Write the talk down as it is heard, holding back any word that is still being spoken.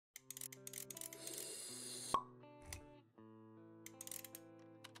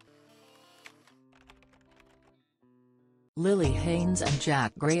Lillie Haynes and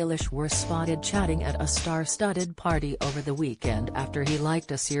Jack Grealish were spotted chatting at a star-studded party over the weekend after he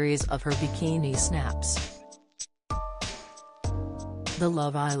liked a series of her bikini snaps. The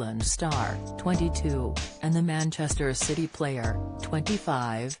Love Island star, 22, and the Manchester City player,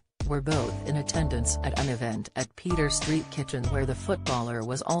 25, were both in attendance at an event at Peter Street Kitchen where the footballer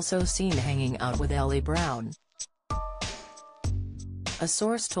was also seen hanging out with Ellie Brown. A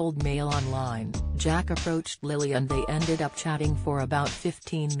source told Mail Online, Jack approached Lillie and they ended up chatting for about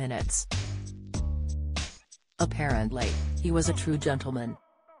 15 minutes. Apparently, he was a true gentleman.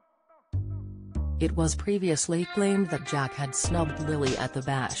 It was previously claimed that Jack had snubbed Lillie at the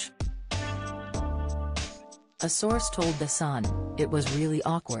bash. A source told The Sun, "It was really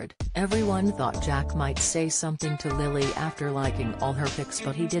awkward, everyone thought Jack might say something to Lillie after liking all her pics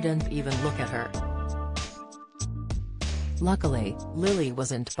but he didn't even look at her." Luckily, Lillie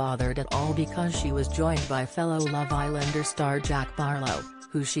wasn't bothered at all because she was joined by fellow Love Islander star Jack Barlow,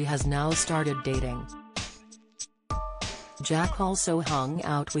 who she has now started dating. Jack also hung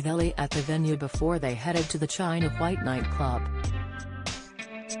out with Ellie at the venue before they headed to the China White nightclub.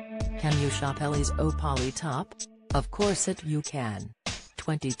 Can you shop Ellie's Opali top? Of course you can.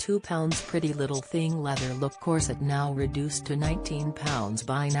 £22 Pretty Little Thing leather look corset now reduced to £19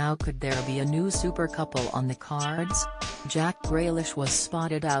 by now. Could there be a new super couple on the cards? Jack Grealish was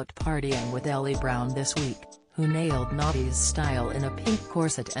spotted out partying with Ellie Brown this week, who nailed naughty's style in a pink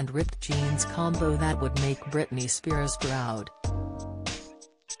corset and ripped jeans combo that would make Britney Spears proud.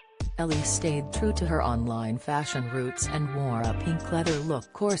 Ellie stayed true to her online fashion roots and wore a pink leather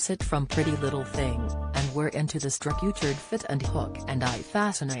look corset from Pretty Little Thing, and we're into the structured fit and hook and eye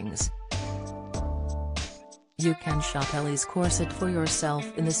fastenings. You can shop Ellie's corset for yourself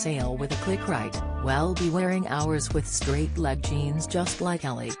in the sale with a click right, while be wearing ours with straight leg jeans just like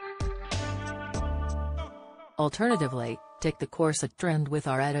Ellie. Alternatively, take the corset trend with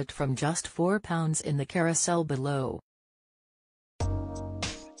our edit from just £4 in the carousel below.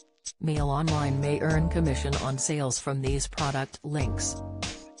 Mail Online may earn commission on sales from these product links.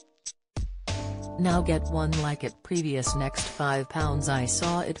 Now get one like it. Previous next £5 I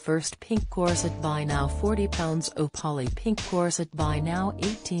saw it first pink corset buy now £40 Opali pink corset buy now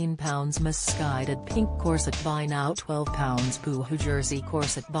 £18 misguided pink corset buy now £12 Boohoo jersey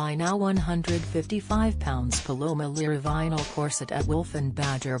corset buy now £155 Paloma Lear vinyl corset at Wolf and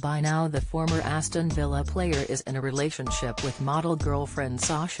Badger buy now. The former Aston Villa player is in a relationship with model girlfriend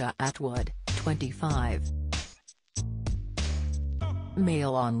Sasha Atwood, 25.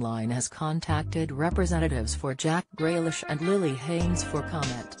 Mail Online has contacted representatives for Jack Grealish and Lillie Haynes for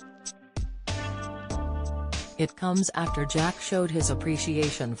comment. It comes after Jack showed his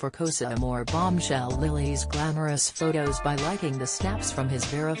appreciation for Cosa Amor bombshell Lillie's glamorous photos by liking the snaps from his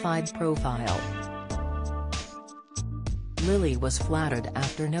verified profile. Lillie was flattered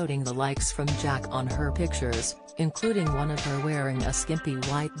after noting the likes from Jack on her pictures, including one of her wearing a skimpy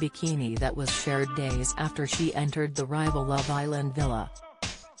white bikini that was shared days after she entered the rival Love Island villa.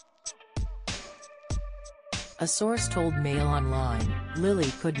 A source told Mail Online,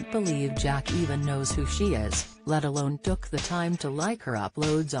 Lillie couldn't believe Jack even knows who she is, let alone took the time to like her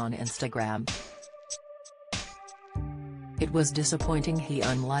uploads on Instagram. It was disappointing he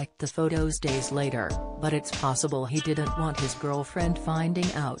unliked the photos days later, but it's possible he didn't want his girlfriend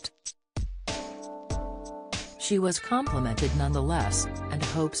finding out. She was complimented nonetheless, and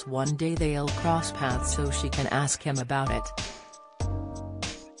hopes one day they'll cross paths so she can ask him about it.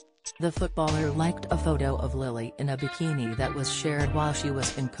 The footballer liked a photo of Lillie in a bikini that was shared while she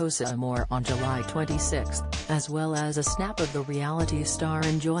was in Cosa Amor on July 26, as well as a snap of the reality star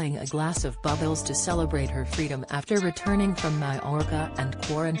enjoying a glass of bubbles to celebrate her freedom after returning from Majorca and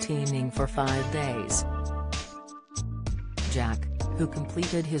quarantining for 5 days. Jack, who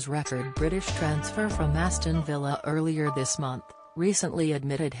completed his record British transfer from Aston Villa earlier this month, recently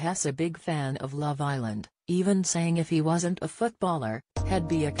admitted he's a big fan of Love Island, even saying if he wasn't a footballer, he'd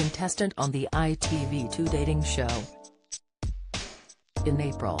be a contestant on the ITV2 dating show. In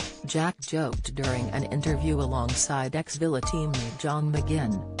April, Jack joked during an interview alongside ex-Villa teammate John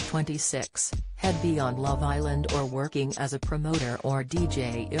McGinn, 26, he'd be on Love Island or working as a promoter or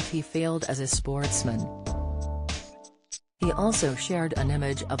DJ if he failed as a sportsman. He also shared an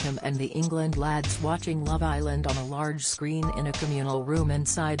image of him and the England lads watching Love Island on a large screen in a communal room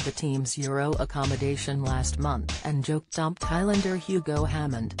inside the team's Euro accommodation last month and joked Highlander Hugo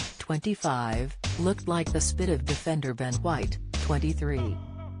Hammond, 25, looked like the spit of defender Ben White, 23.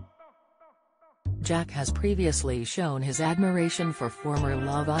 Jack has previously shown his admiration for former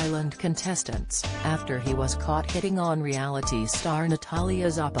Love Island contestants after he was caught hitting on reality star Natalia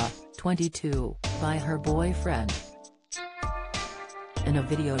Zappa, 22, by her boyfriend. In a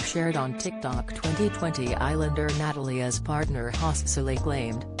video shared on TikTok, 2020 Islander Natalia's partner Hassel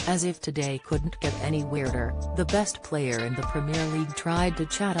claimed, "As if today couldn't get any weirder, the best player in the Premier League tried to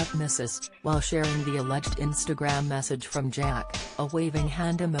chat up Mrs." while sharing the alleged Instagram message from Jack, a waving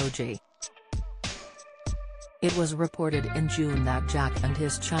hand emoji. It was reported in June that Jack and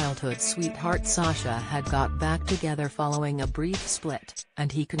his childhood sweetheart Sasha had got back together following a brief split,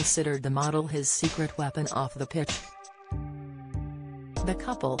 and he considered the model his secret weapon off the pitch. The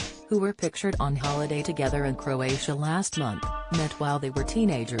couple, who were pictured on holiday together in Croatia last month, met while they were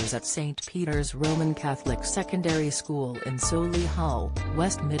teenagers at St. Peter's Roman Catholic Secondary School in Solihull,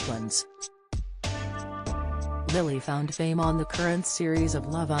 West Midlands. Lillie found fame on the current series of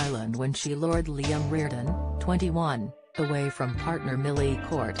Love Island when she lured Liam Reardon, 21, away from partner Millie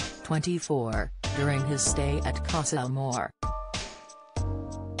Court, 24, during his stay at Casa Amor.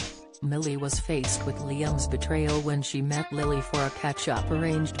 Millie was faced with Liam's betrayal when she met Lillie for a catch-up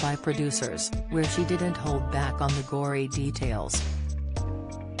arranged by producers, where she didn't hold back on the gory details.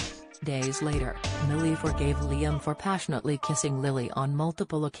 Days later, Millie forgave Liam for passionately kissing Lillie on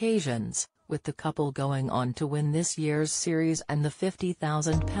multiple occasions, with the couple going on to win this year's series and the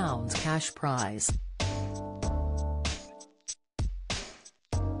 £50,000 cash prize.